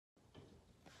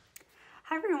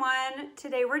Hi everyone,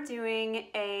 today we're doing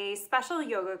a special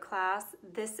yoga class.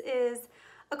 This is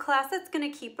a class that's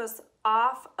going to keep us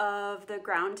off of the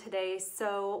ground today.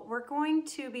 So we're going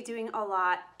to be doing a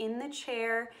lot in the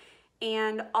chair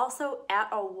and also at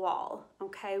a wall,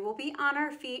 okay? We'll be on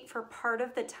our feet for part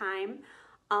of the time,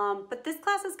 but this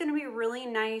class is going to be really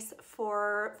nice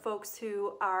for folks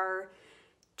who are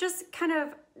just kind of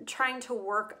trying to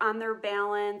work on their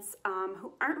balance,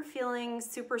 who aren't feeling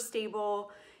super stable,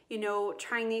 you know,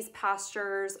 trying these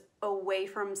postures away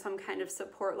from some kind of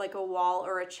support like a wall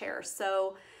or a chair.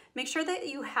 So make sure that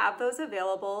you have those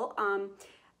available.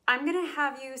 I'm gonna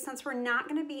have you, since we're not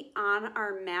gonna be on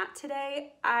our mat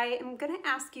today, I am gonna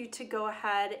ask you to go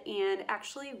ahead and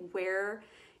actually wear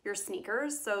your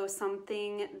sneakers. So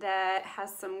something that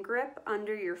has some grip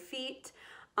under your feet.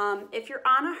 If you're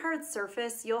on a hard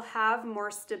surface, you'll have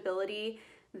more stability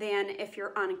than if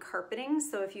you're on carpeting.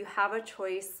 So if you have a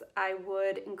choice, I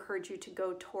would encourage you to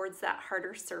go towards that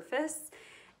harder surface.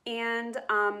 And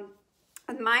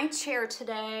my chair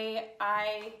today,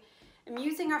 I am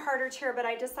using a harder chair, but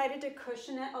I decided to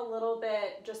cushion it a little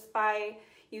bit just by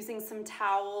using some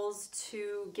towels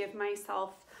to give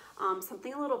myself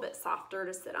something a little bit softer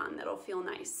to sit on that'll feel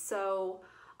nice. So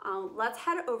let's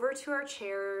head over to our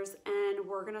chairs and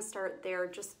we're gonna start there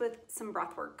just with some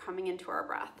breath work coming into our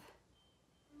breath.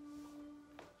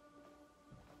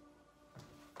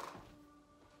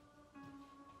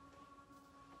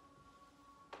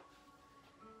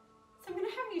 So I'm gonna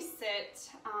have you sit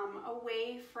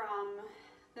away from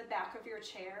the back of your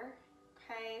chair,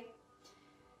 okay?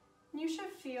 And you should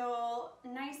feel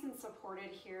nice and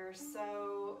supported here.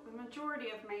 So the majority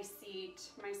of my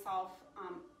seat, myself,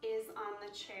 is on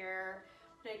the chair.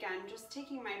 But again, just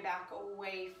taking my back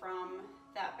away from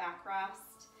that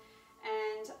backrest.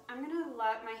 And I'm gonna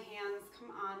let my hands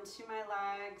come onto my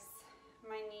legs.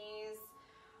 My knees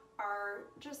are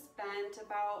just bent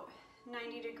about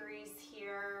 90 degrees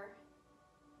here.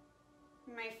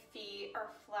 My feet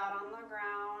are flat on the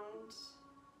ground.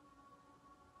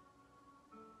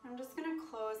 I'm just gonna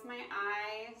close my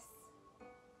eyes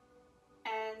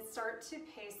and start to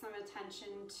pay some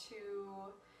attention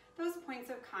to those points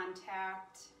of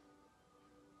contact.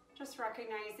 Just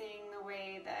recognizing the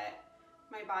way that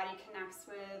my body connects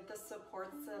with the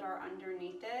supports that are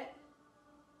underneath it.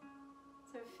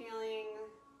 So feeling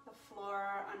the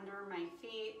floor under my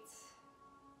feet,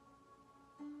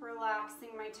 relaxing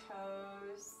my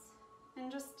toes,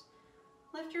 and just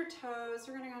lift your toes.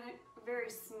 We're gonna go a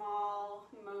very small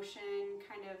motion,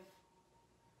 kind of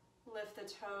lift the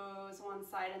toes one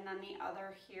side and then the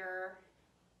other here.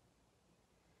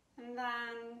 And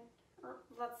then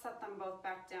let's set them both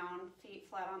back down, feet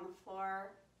flat on the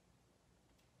floor.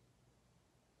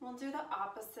 We'll do the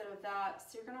opposite of that.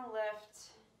 So you're gonna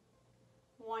lift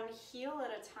one heel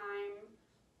at a time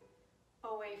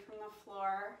away from the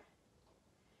floor.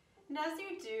 And as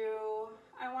you do,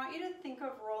 I want you to think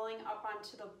of rolling up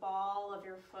onto the ball of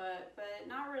your foot, but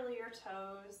not really your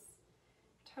toes.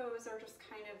 Toes are just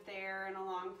kind of there and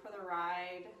along for the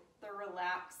ride. They're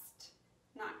relaxed,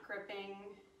 not gripping,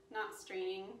 not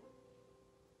straining.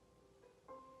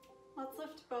 Let's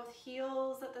lift both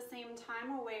heels at the same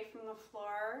time away from the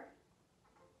floor.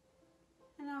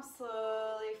 And now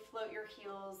slowly float your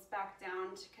heels back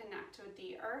down to connect with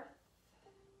the earth.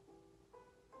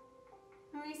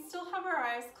 And we still have our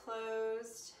eyes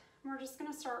closed. We're just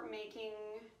gonna start making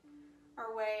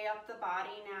our way up the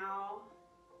body now.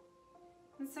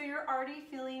 And so you're already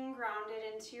feeling grounded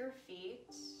into your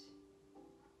feet.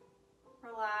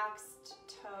 Relaxed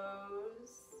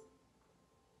toes.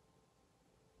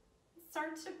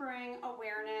 Start to bring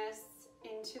awareness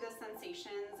into the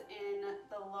sensations in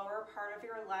the lower part of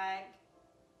your leg,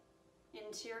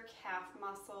 into your calf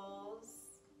muscles,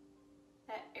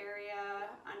 that area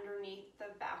underneath the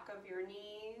back of your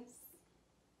knees.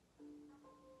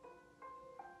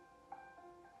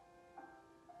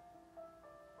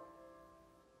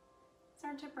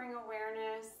 Start to bring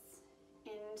awareness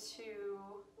into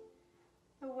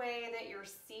the way that your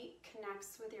seat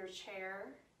connects with your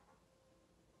chair.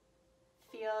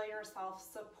 Feel yourself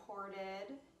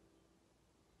supported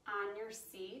on your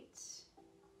seat.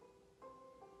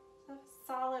 A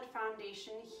solid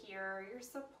foundation here. You're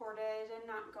supported and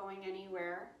not going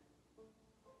anywhere.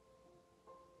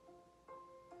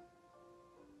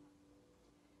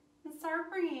 And start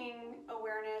bringing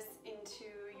awareness into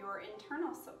your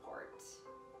internal support,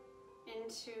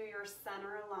 into your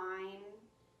center line.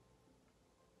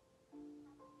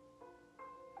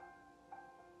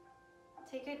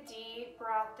 Take a deep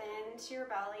breath into your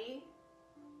belly.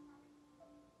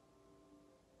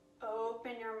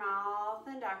 Open your mouth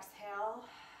and exhale.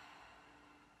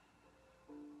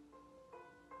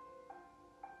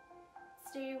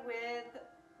 stay with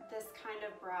this kind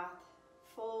of breath.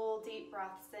 Full deep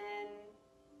breaths in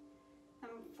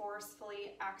and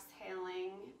forcefully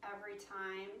exhaling every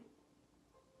time.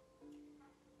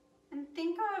 And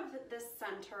think of this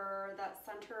center, that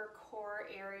center core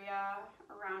area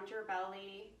around your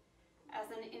belly, as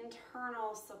an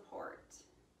internal support.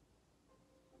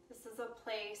 This is a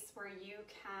place where you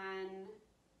can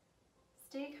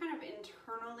stay kind of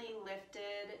internally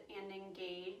lifted and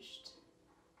engaged.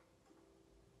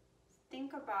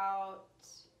 Think about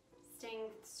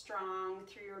staying strong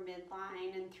through your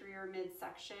midline and through your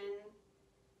midsection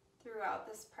throughout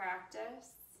this practice.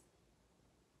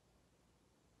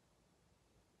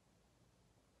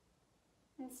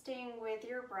 And staying with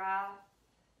your breath,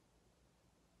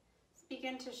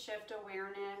 begin to shift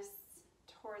awareness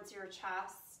towards your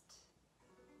chest.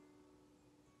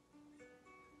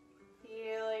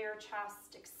 Feel your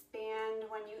chest expand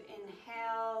when you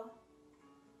inhale.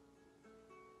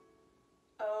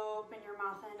 Open your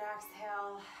mouth and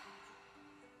exhale.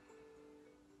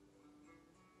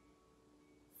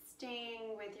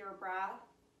 Staying with your breath,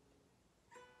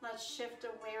 let's shift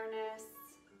awareness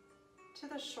to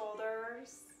the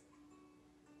shoulders.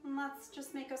 And let's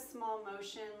just make a small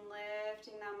motion,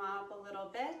 lifting them up a little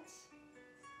bit,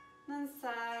 then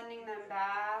sending them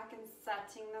back and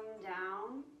setting them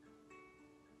down.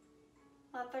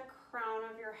 Let the crown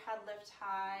of your head lift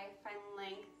high, find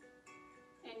length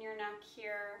in your neck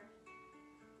here.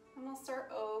 And we'll start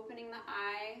opening the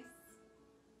eyes.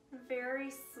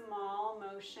 Very small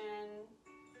motion.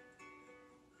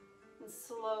 And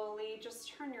slowly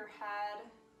just turn your head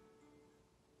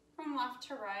from left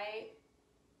to right.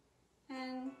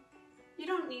 And you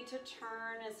don't need to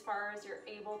turn as far as you're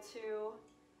able to.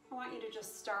 I want you to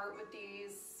just start with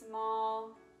these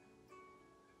small,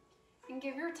 and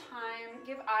give your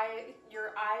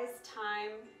eyes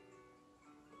time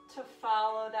to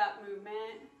follow that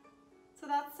movement. So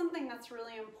that's something that's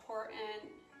really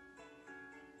important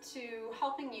to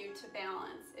helping you to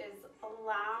balance, is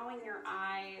allowing your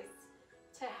eyes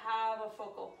to have a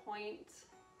focal point,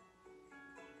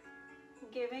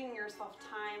 giving yourself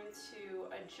time to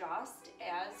adjust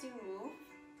as you move.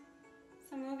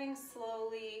 So moving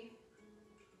slowly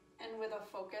and with a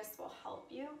focus will help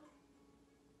you.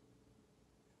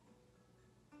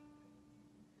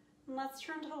 And let's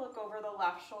turn to look over the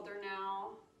left shoulder now.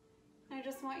 I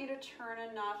just want you to turn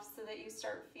enough so that you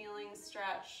start feeling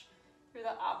stretch through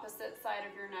the opposite side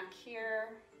of your neck here.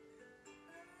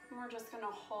 And we're just gonna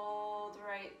hold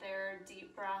right there.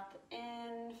 Deep breath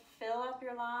in, fill up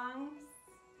your lungs.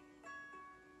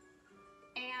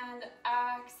 And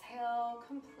exhale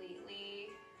completely.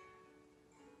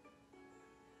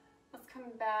 Let's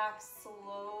come back,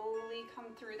 slowly come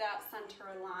through that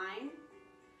center line.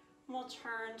 We'll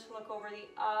turn to look over the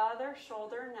other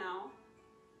shoulder now.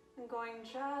 And going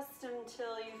just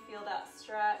until you feel that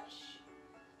stretch,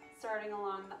 starting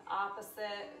along the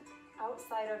opposite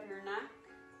outside of your neck.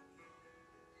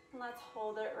 And let's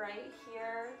hold it right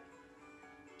here,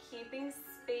 keeping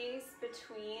space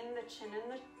between the chin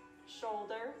and the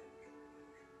shoulder.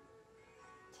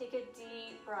 Take a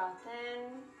deep breath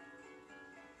in.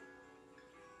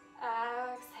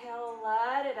 Exhale,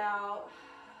 let it out.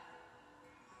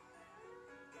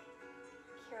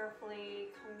 Carefully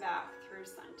come back through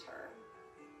center.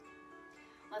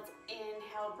 Let's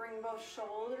inhale, bring both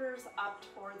shoulders up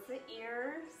towards the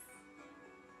ears.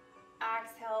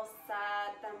 Exhale,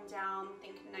 set them down.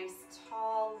 Think nice,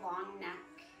 tall, long neck.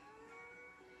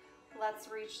 Let's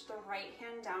reach the right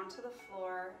hand down to the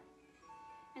floor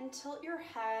and tilt your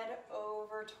head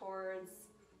over towards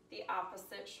the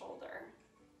opposite shoulder.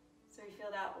 So you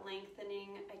feel that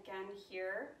lengthening again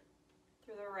here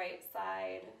through the right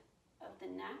side of the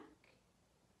neck.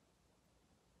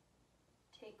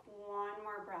 Take one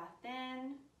more breath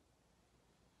in.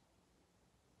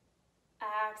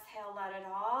 Exhale, let it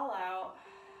all out.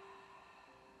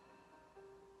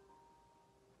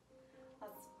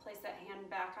 Let's place that hand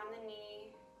back on the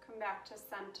knee. Come back to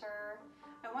center.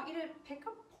 I want you to pick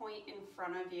a point in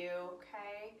front of you,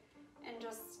 okay? And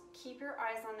just keep your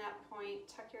eyes on that point.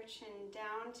 Tuck your chin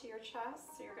down to your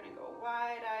chest. So you're gonna go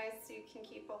wide eyes so you can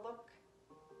keep a look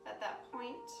at that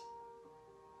point.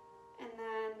 And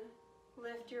then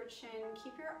lift your chin,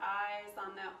 keep your eyes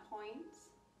on that point.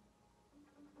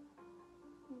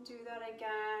 Do that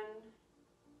again.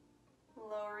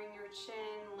 Lowering your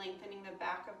chin, lengthening the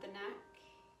back of the neck.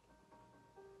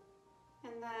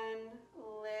 And then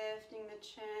lifting the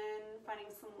chin, finding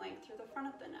some length through the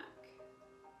front of the neck.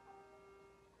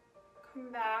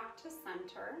 Come back to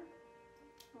center.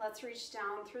 Let's reach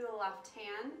down through the left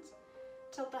hand.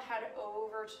 Tilt the head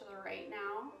over to the right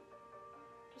now.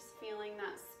 Just feeling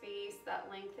that space, that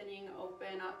lengthening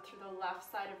open up through the left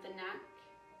side of the neck.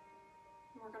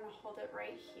 And we're going to hold it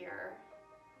right here.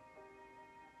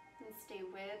 And stay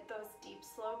with those deep,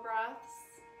 slow breaths.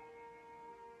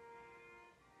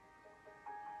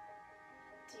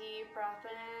 Deep breath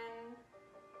in.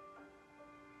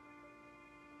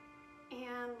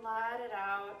 And let it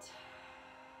out.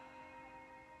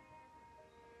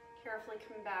 Carefully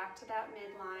come back to that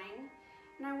midline.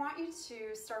 And I want you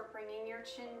to start bringing your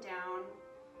chin down.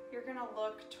 You're going to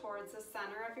look towards the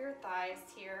center of your thighs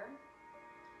here.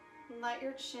 And let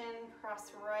your chin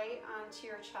press right onto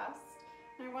your chest.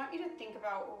 And I want you to think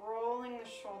about rolling the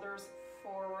shoulders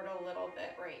forward a little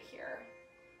bit right here.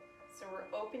 So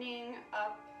we're opening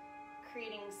up,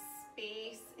 creating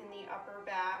space in the upper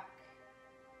back,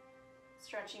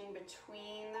 stretching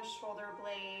between the shoulder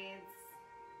blades,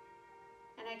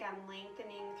 and again,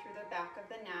 lengthening through the back of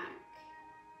the neck.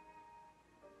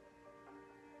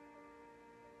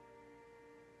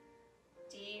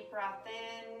 Deep breath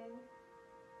in.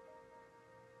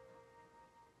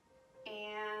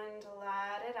 And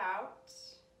let it out.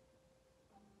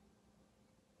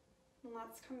 And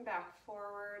let's come back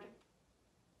forward.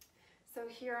 So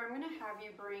here I'm going to have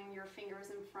you bring your fingers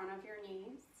in front of your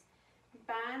knees.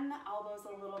 Bend the elbows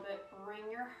a little bit. Bring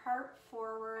your heart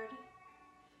forward.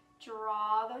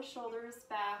 Draw the shoulders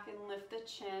back and lift the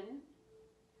chin.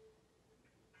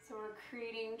 So we're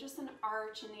creating just an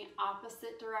arch in the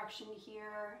opposite direction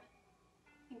here.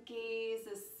 Gaze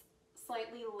is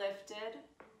slightly lifted.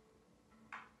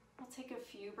 We'll take a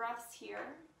few breaths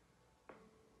here.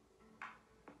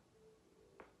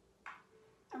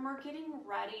 And we're getting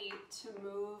ready to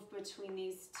move between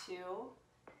these two.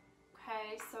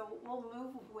 Okay, so we'll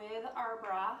move with our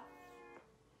breath.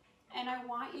 And I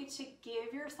want you to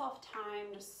give yourself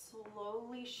time to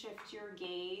slowly shift your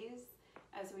gaze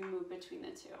as we move between the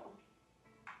two.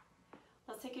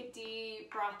 Let's take a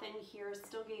deep breath in here,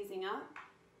 still gazing up.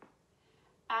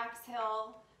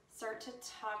 Exhale, start to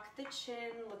tuck the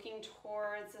chin, looking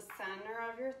towards the center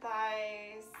of your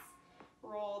thighs.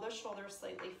 Roll the shoulders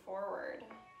slightly forward.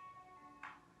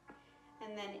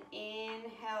 And then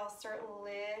inhale, start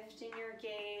lifting your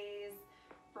gaze.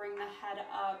 Bring the head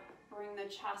up, bring the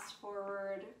chest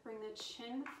forward, bring the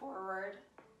chin forward.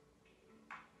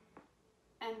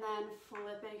 And then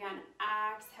flip it again.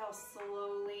 Exhale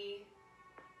slowly,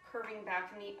 curving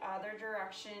back in the other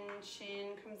direction.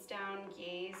 Chin comes down,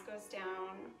 gaze goes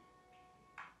down.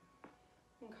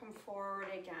 And come forward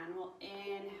again. We'll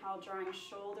inhale, drawing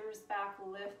shoulders back,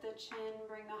 lift the chin,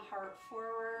 bring the heart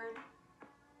forward.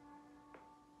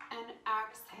 And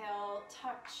exhale,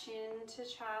 tuck chin to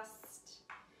chest.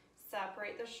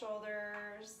 Separate the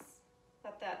shoulders.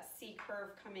 Let that C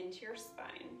curve come into your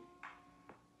spine.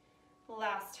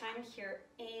 Last time here,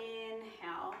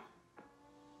 inhale.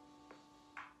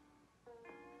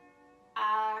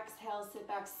 Exhale, sit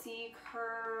back, C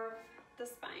curve the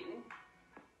spine.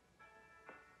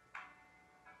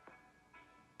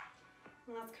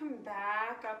 And let's come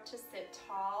back up to sit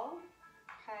tall,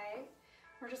 okay?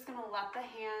 We're just gonna let the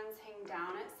hands hang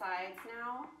down at sides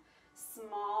now.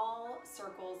 Small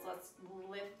circles, let's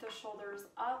lift the shoulders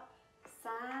up,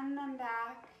 send them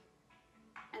back,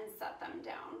 and set them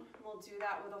down. We'll do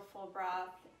that with a full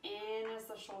breath in as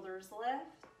the shoulders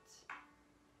lift,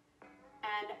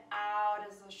 and out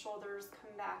as the shoulders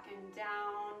come back and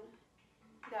down.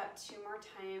 Got 2 more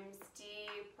times.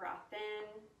 Deep breath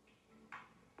in,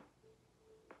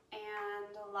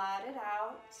 and let it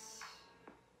out.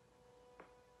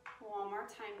 One more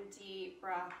time, deep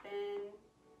breath in,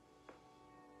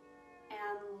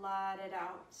 and let it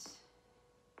out.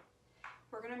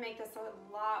 We're gonna make this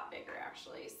a lot bigger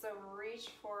actually. So reach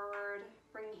forward,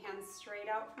 bring hands straight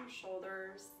out from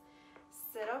shoulders.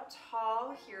 Sit up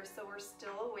tall here so we're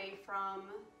still away from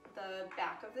the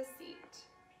back of the seat.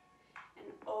 And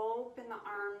open the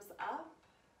arms up.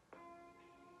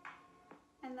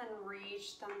 And then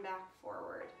reach them back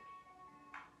forward.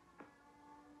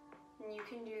 And you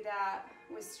can do that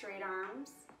with straight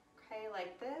arms, okay,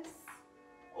 like this.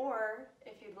 Or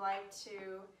if you'd like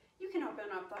to, you can open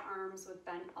up the arms with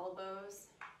bent elbows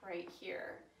right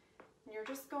here. And you're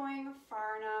just going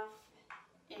far enough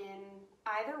in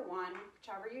either one,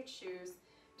 whichever you choose,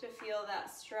 to feel that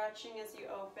stretching as you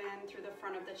open through the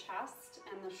front of the chest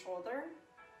and the shoulder.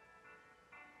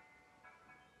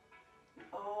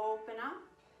 Open up.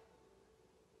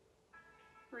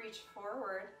 Reach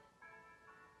forward.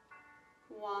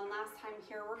 One last time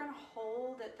here. We're going to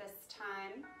hold it this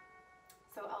time.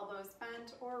 So elbows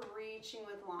bent or reaching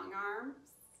with long arms.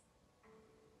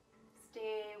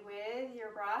 Stay with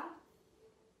your breath.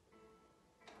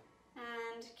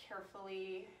 And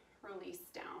carefully release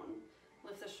down.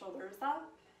 Lift the shoulders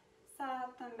up,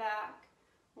 set them back.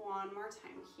 One more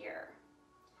time here.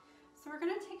 So we're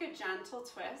gonna take a gentle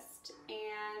twist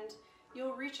and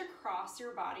you'll reach across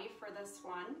your body for this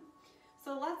one.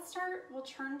 So let's start, we'll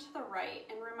turn to the right,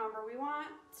 and remember we want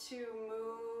to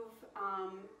move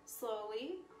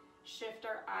slowly, shift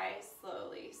our eyes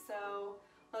slowly. So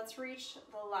let's reach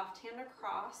the left hand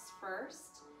across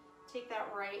first. Take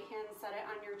that right hand, set it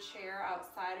on your chair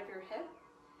outside of your hip,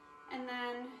 and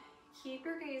then keep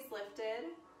your gaze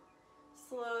lifted.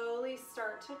 Slowly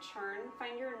start to turn,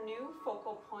 find your new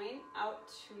focal point out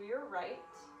to your right,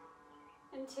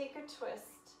 and take a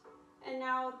twist. And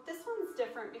now this one's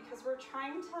different because we're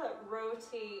trying to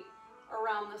rotate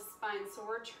around the spine, so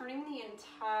we're turning the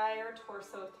entire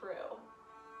torso through.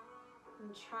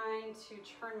 I'm trying to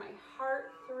turn my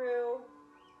heart through,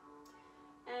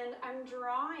 and I'm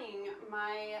drawing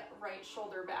my right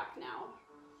shoulder back now.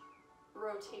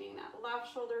 Rotating that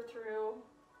left shoulder through,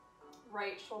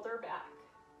 right shoulder back.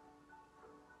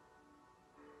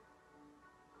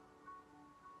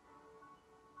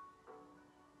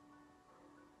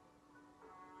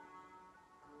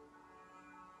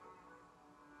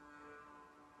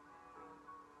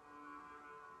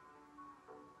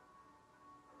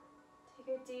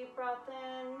 Take a deep breath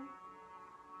in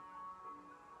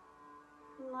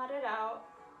and let it out.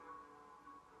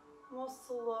 We'll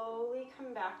slowly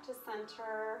come back to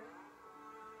center.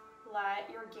 Let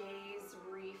your gaze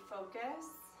refocus.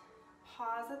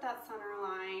 Pause at that center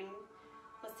line.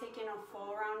 Let's take in a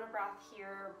full round of breath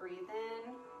here. Breathe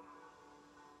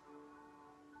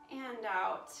in and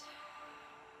out.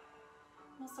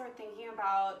 We'll start thinking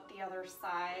about the other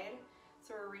side.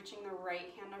 So we're reaching the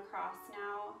right hand across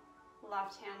now.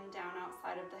 Left hand down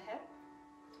outside of the hip.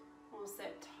 We'll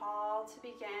sit tall to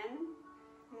begin,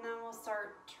 and then we'll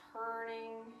start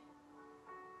turning.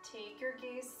 Take your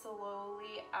gaze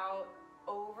slowly out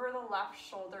over the left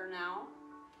shoulder now,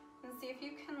 and see if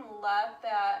you can let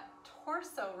that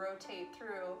torso rotate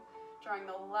through, drawing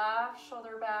the left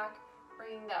shoulder back,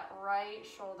 bringing that right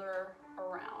shoulder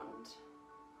around.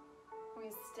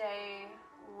 We stay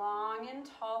long and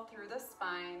tall through the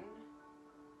spine.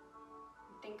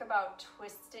 Think about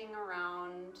twisting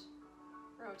around,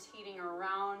 rotating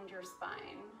around your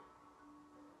spine.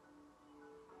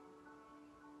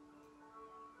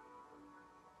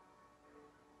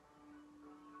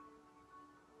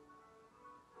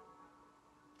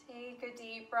 Take a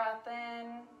deep breath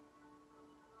in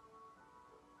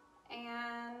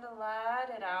and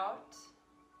let it out.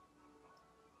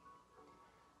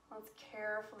 Let's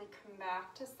carefully come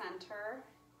back to center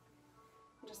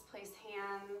and just place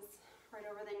hands right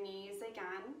over the knees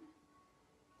again.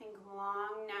 Think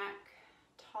long neck,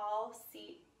 tall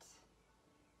seat.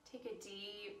 Take a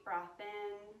deep breath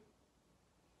in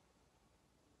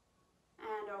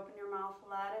and open your mouth,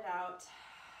 let it out.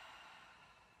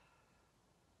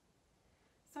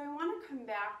 So I want to come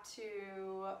back to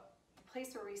the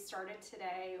place where we started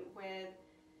today with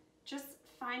just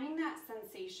finding that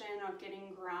sensation of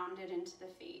getting grounded into the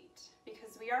feet,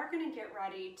 because we are going to get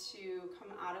ready to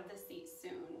come out of the seat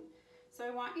soon. So I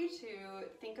want you to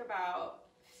think about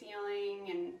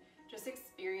feeling and just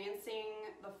experiencing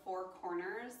the four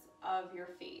corners of your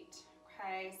feet.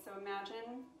 Okay, so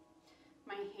imagine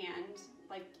my hand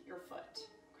like your foot.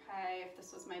 Okay, if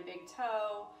this was my big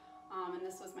toe and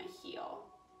this was my heel.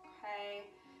 Okay,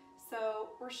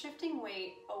 so we're shifting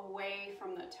weight away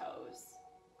from the toes.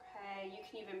 Okay, you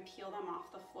can even peel them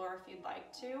off the floor if you'd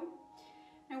like to.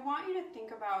 I want you to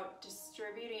think about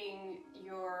distributing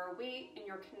your weight and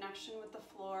your connection with the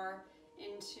floor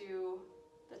into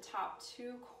the top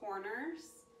two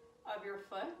corners of your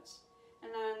foot,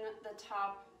 and then the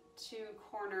top two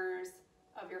corners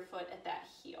of your foot at that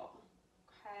heel.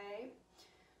 Okay,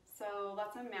 so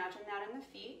let's imagine that in the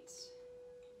feet.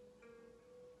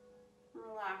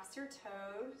 Relax your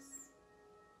toes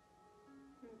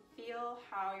and feel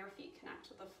how your feet connect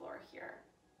to the floor here.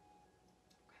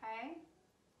 Okay,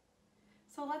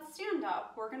 so let's stand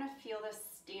up. We're gonna feel this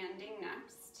standing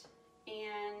next,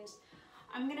 and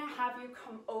I'm gonna have you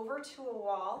come over to a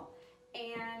wall,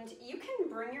 and you can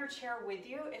bring your chair with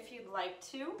you if you'd like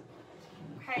to.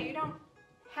 Okay, you don't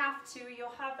have to, you'll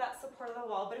have that support of the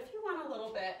wall, but if you want a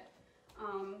little bit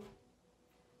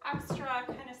extra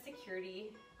kind of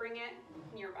security, bring it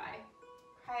nearby.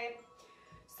 Okay,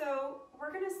 so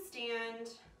we're gonna stand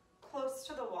close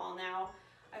to the wall now.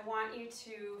 I want you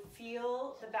to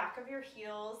feel the back of your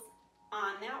heels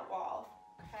on that wall.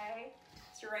 Okay,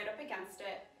 so you're right up against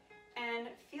it, and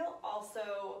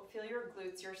feel your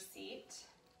glutes, your seat,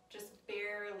 just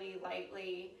barely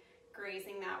lightly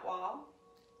grazing that wall.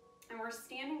 And we're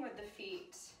standing with the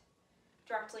feet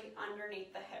directly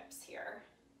underneath the hips here.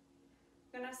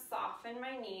 I'm gonna soften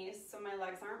my knees so my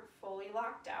legs aren't fully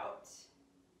locked out.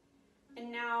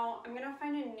 And now I'm gonna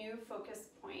find a new focus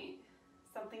point,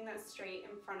 something that's straight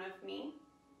in front of me.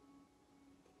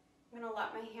 I'm gonna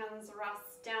let my hands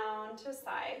rest down to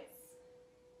sides.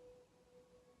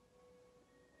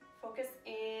 Focus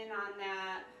in on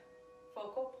that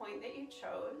focal point that you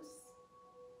chose.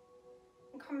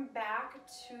 And come back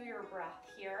to your breath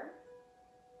here.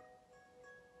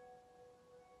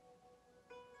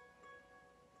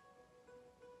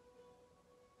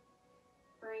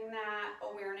 Bring that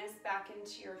awareness back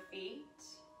into your feet.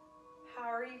 How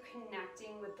are you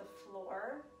connecting with the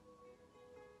floor?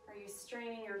 Are you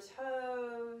straining your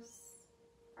toes?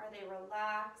 Are they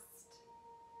relaxed?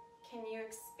 Can you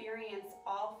experience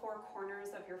all four corners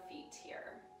of your feet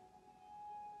here?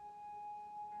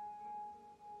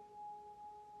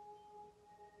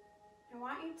 I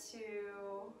want you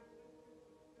to,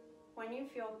 when you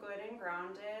feel good and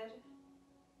grounded,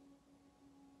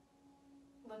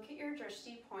 look at your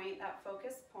drishti point, that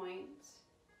focus point.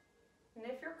 And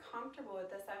if you're comfortable with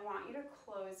this, I want you to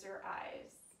close your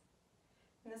eyes.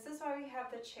 And this is why we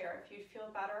have the chair. If you'd feel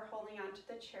better holding onto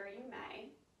the chair, you may.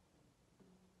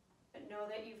 But know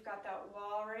that you've got that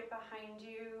wall right behind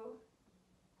you,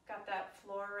 got that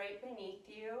floor right beneath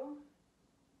you.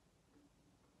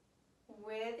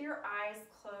 With your eyes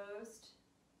closed,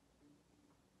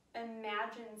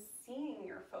 imagine seeing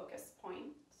your focus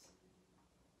point.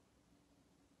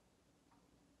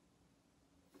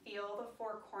 Feel the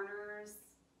four corners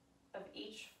of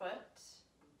each foot.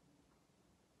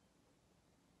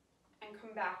 And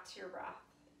come back to your breath.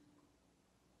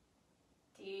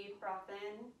 Deep breath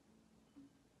in.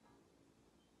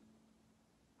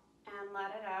 And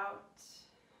let it out.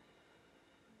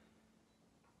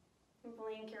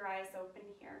 Blink your eyes open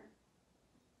here.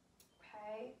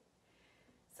 Okay.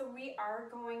 So we are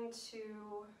going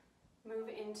to move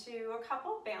into a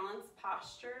couple balance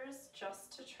postures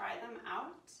just to try them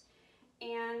out.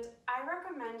 And I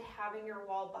recommend having your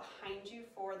wall behind you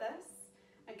for this.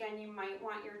 Again, you might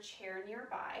want your chair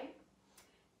nearby.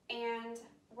 And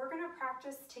we're going to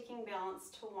practice taking balance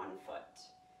to one foot.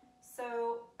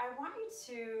 So I want you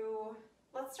to,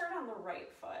 let's start on the right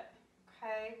foot,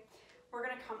 okay? We're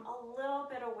going to come a little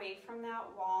bit away from that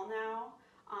wall now.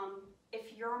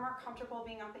 If you're more comfortable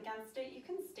being up against it, you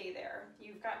can stay there.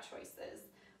 You've got choices.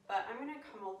 But I'm going to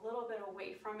come a little bit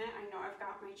away from it. I know I've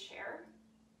got my chair.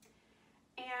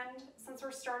 And since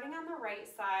we're starting on the right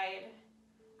side,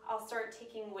 I'll start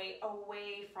taking weight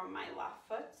away from my left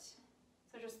foot.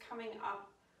 So just coming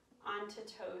up onto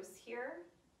toes here.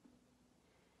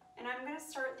 And I'm going to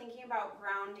start thinking about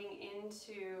grounding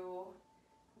into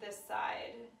this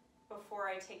side before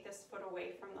I take this foot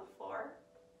away from the floor,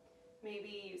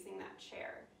 maybe using that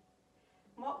chair.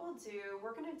 What we'll do,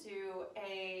 we're going to do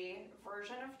a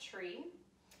version of tree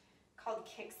called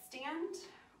kickstand,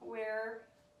 where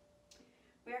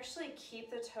we actually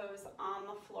keep the toes on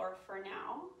the floor for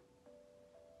now.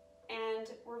 And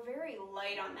we're very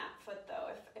light on that foot though,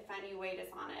 if any weight is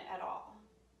on it at all.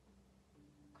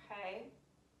 Okay.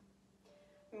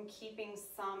 I'm keeping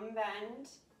some bend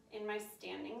in my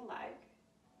standing leg.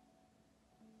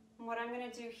 And what I'm going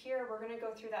to do here, we're going to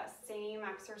go through that same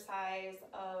exercise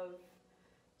of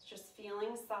just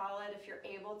feeling solid. If you're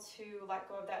able to let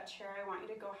go of that chair, I want you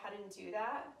to go ahead and do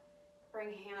that.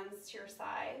 Bring hands to your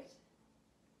side.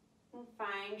 And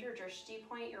find your drishti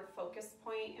point, your focus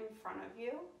point in front of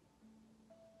you.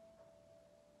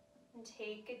 And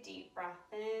take a deep breath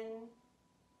in.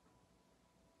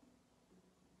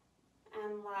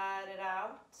 And let it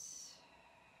out.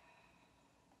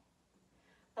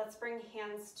 Let's bring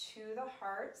hands to the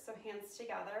heart, so hands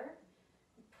together.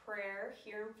 Prayer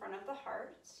here in front of the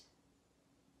heart.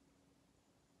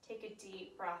 Take a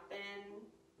deep breath in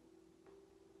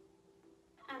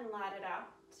and let it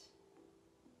out.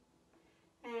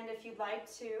 And if you'd like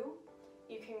to,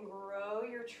 you can grow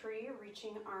your tree,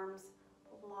 reaching arms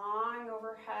long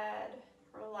overhead.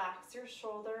 Relax your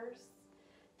shoulders.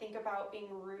 Think about being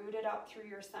rooted up through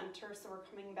your center, so we're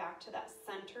coming back to that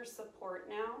center support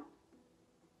now.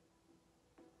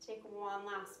 Take one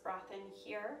last breath in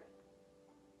here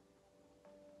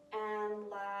and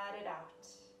let it out.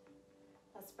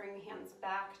 Let's bring hands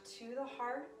back to the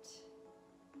heart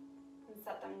and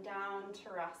set them down to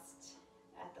rest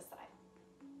at the side.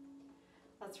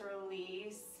 Let's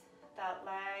release that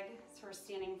leg so we're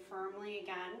standing firmly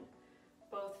again,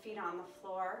 both feet on the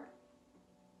floor.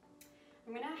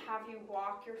 I'm going to have you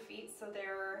walk your feet so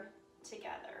they're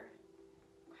together,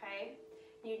 okay?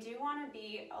 You do want to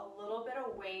be a little bit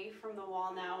away from the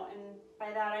wall now, and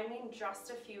by that I mean just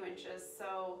a few inches.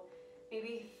 So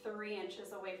maybe 3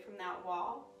 inches away from that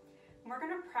wall. And we're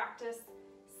gonna practice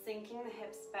sinking the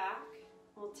hips back.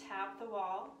 We'll tap the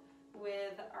wall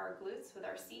with our glutes, with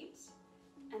our seat,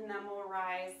 and then we'll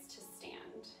rise to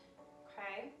stand,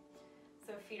 okay?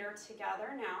 So feet are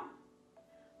together now.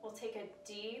 We'll take a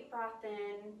deep breath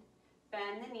in,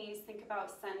 bend the knees, think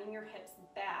about sending your hips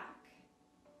back,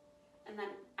 and then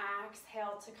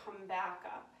exhale to come back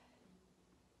up.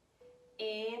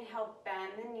 Inhale,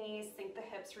 bend the knees, sink the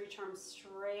hips, reach arms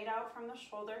straight out from the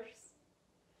shoulders.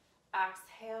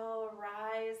 Exhale,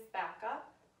 rise back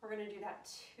up. We're gonna do that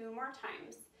 2 more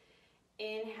times.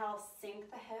 Inhale, sink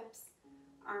the hips,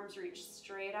 arms reach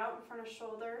straight out in front of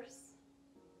shoulders.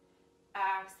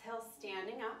 Exhale,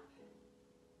 standing up.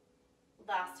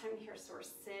 Last time here, so we're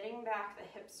sitting back, the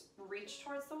hips reach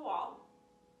towards the wall.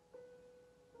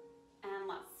 And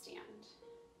let's stand,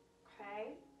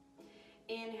 okay?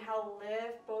 Inhale,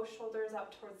 lift both shoulders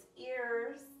up towards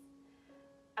ears.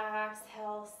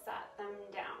 Exhale, set them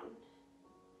down.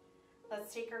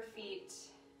 Let's take our feet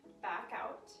back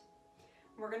out.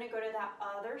 We're gonna go to that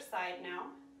other side now,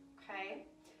 okay?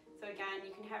 So again,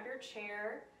 you can have your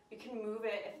chair, you can move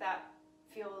it if that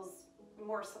feels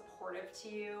more supportive to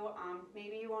you.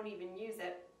 Maybe you won't even use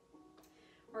it.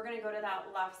 We're gonna go to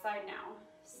that left side now.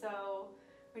 So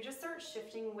we just start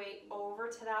shifting weight over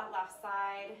to that left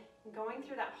side, going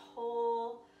through that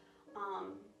whole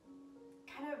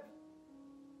kind of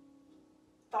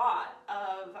thought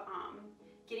of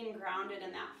getting grounded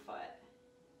in that foot,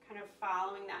 kind of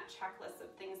following that checklist of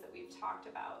things that we've talked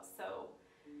about. So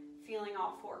feeling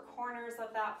all 4 corners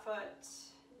of that foot,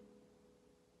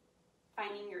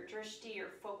 finding your drishti, your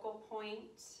focal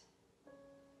point,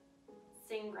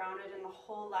 staying grounded in the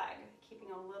whole leg,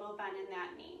 keeping a little bend in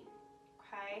that knee,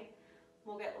 okay?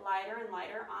 We'll get lighter and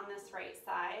lighter on this right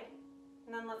side,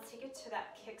 and then let's take it to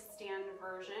that kickstand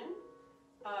version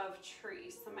of tree.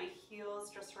 So my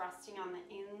heels just resting on the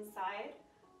inside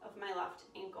of my left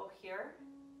ankle here,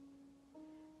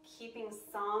 keeping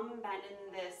some bend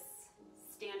in this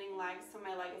standing leg so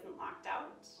my leg isn't locked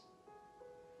out.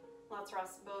 Let's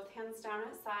rest both hands down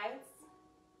at sides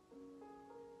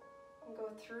and go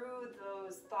through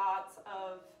those thoughts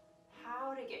of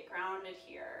how to get grounded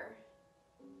here.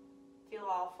 Feel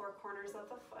all 4 corners of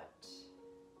the foot.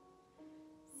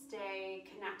 Stay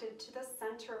connected to the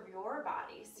center of your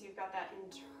body, so you've got that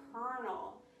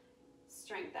internal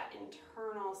strength, that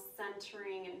internal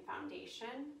centering and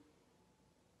foundation.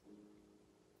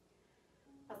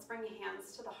 Let's bring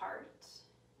hands to the heart.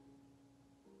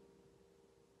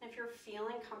 If you're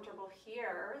feeling comfortable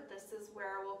here, this is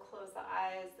where we'll close the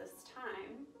eyes this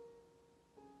time.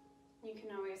 You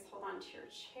can always hold on to your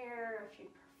chair if you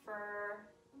prefer.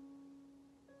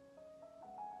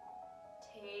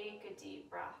 Take a deep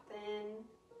breath in.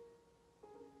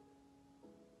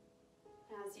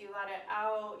 As you let it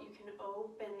out, you can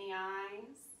open the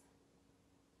eyes.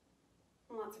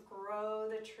 And let's grow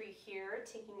the tree here,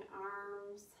 taking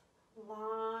arms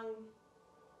long.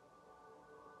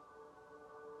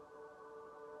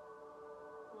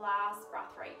 Last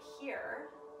breath right here.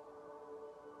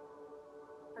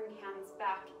 Bring hands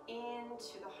back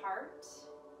into the heart.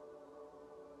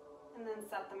 And then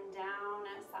set them down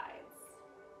at sides.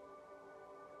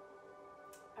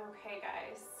 Okay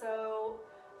guys, so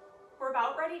we're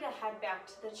about ready to head back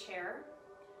to the chair.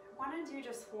 I want to do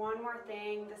just one more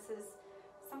thing. This is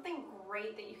something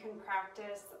great that you can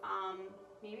practice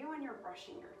maybe when you're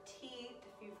brushing your teeth.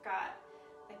 If you've got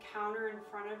the counter in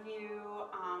front of you,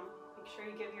 make sure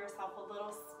you give yourself a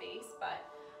little space, but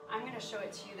I'm going to show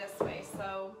it to you this way.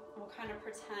 So we'll kind of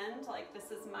pretend like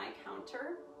this is my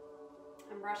counter.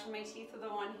 I'm brushing my teeth with the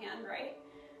one hand, right?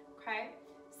 Okay.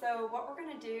 So what we're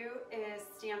going to do is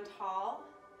stand tall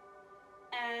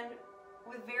and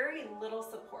with very little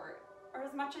support, or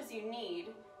as much as you need,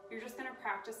 you're just going to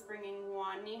practice bringing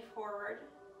one knee forward.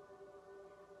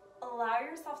 Allow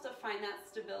yourself to find that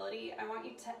stability. I want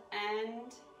you to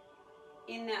end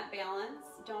in that balance.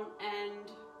 Don't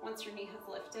end once your knee has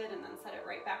lifted and then set it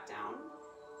right back down.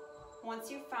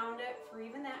 Once you've found it, for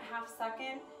even that half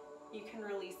second, you can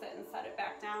release it and set it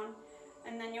back down,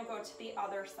 and then you'll go to the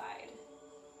other side.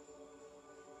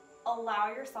 Allow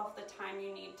yourself the time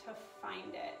you need to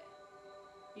find it.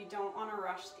 You don't want to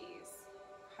rush these.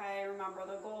 Okay, remember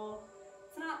the goal,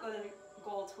 it's not the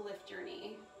goal to lift your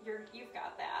knee. You've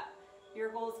got that.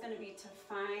 Your goal is going to be to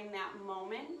find that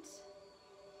moment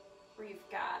where you've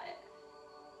got it.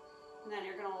 And then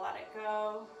you're going to let it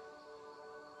go.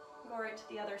 Go right to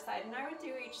the other side. And I would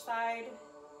do each side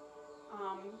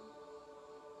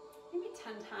maybe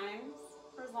 10 times,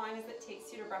 for as long as it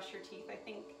takes you to brush your teeth. I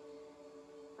think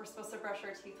We're supposed to brush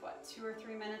our teeth, what, 2 or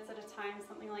 3 minutes at a time,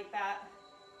 something like that.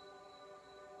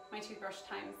 My toothbrush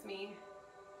times me.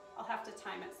 I'll have to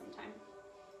time it sometime.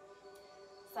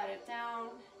 Set it down.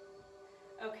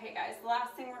 Okay guys, the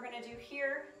last thing we're gonna do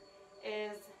here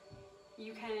is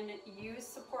you can use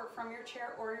support from your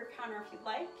chair or your counter if you'd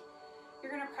like.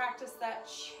 You're gonna practice that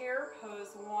chair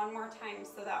pose one more time.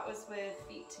 So that was with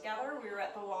feet together. We were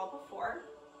at the wall before.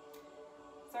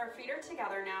 So our feet are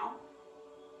together now.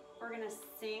 We're gonna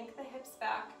sink the hips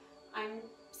back. I'm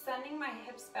sending my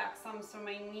hips back some so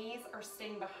my knees are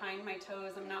staying behind my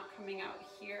toes. I'm not coming out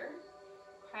here,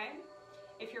 okay?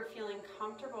 If you're feeling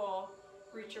comfortable,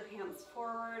 reach your hands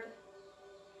forward.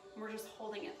 We're just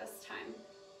holding it this time.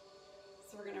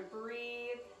 So we're gonna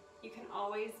breathe. You can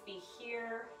always be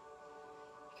here.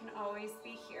 You can always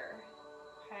be here,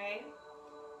 okay?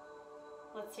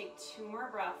 Let's take 2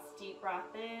 more breaths. Deep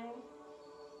breath in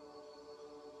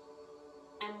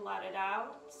and let it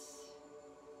out.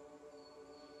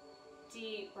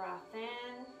 Deep breath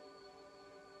in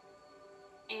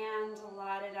and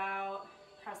let it out.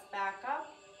 Press back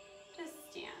up to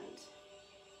stand.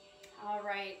 All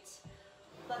right,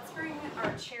 let's bring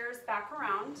our chairs back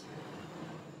around.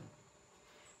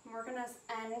 And we're gonna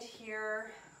end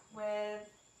here with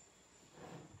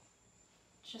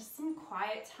just some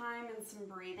quiet time and some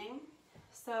breathing.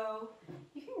 So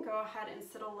you can go ahead and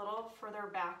sit a little further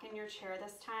back in your chair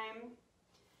this time.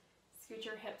 Scoot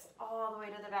your hips all the way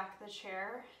to the back of the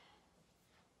chair.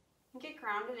 And get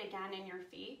grounded again in your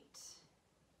feet.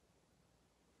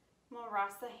 We'll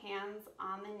rest the hands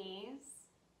on the knees.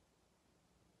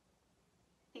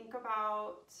 Think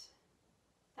about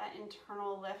that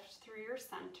internal lift through your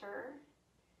center.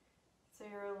 So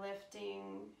you're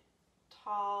lifting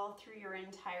tall through your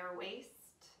entire waist.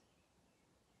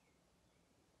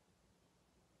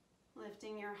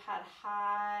 Lifting your head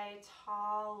high,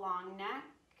 tall, long neck.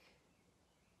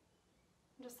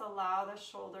 Just allow the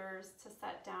shoulders to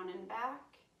set down and back.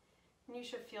 And you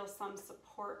should feel some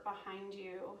support behind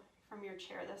you from your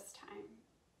chair this time.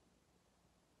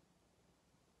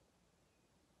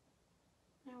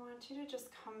 I want you to just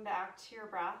come back to your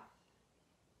breath.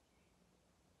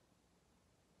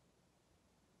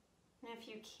 And if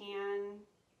you can,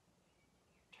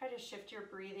 try to shift your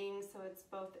breathing so it's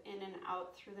both in and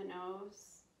out through the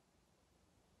nose.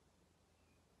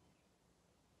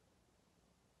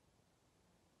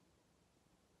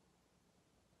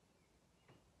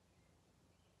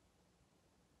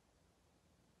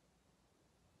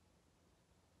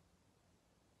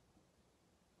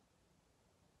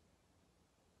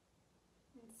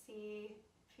 And see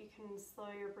if you can slow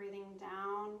your breathing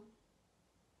down.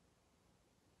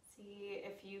 See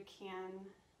if you can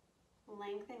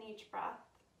lengthen each breath.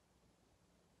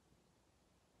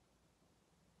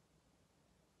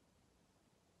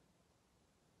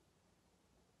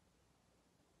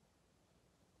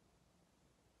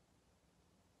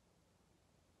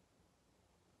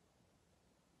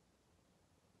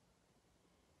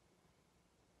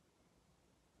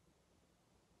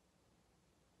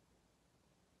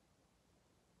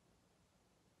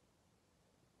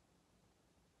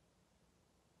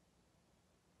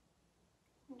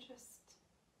 And just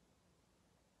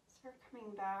start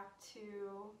coming back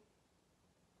to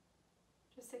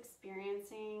just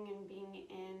experiencing and being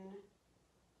in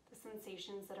the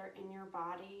sensations that are in your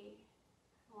body.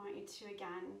 I want you to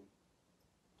again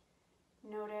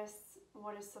notice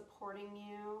what is supporting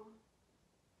you.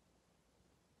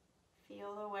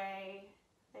 Feel the way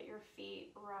that your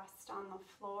feet rest on the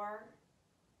floor.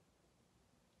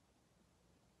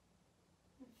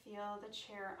 And feel the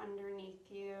chair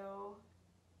underneath you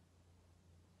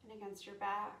and against your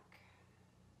back.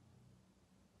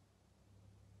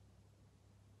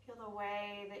 Feel the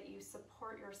way that you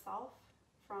support yourself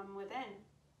from within.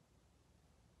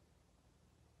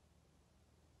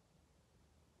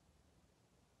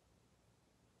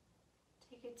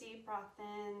 Take a deep breath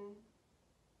in.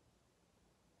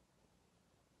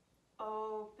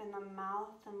 Open the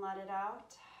mouth and let it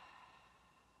out.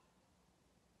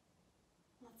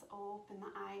 Let's open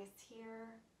the eyes here.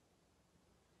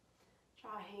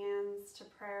 Draw hands to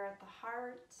prayer at the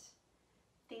heart.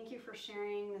 Thank you for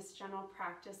sharing this gentle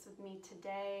practice with me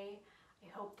today. I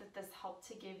hope that this helped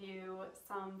to give you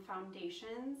some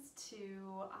foundations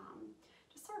to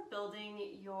just start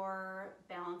building your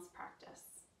balance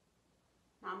practice.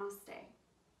 Namaste.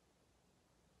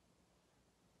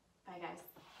 Bye guys.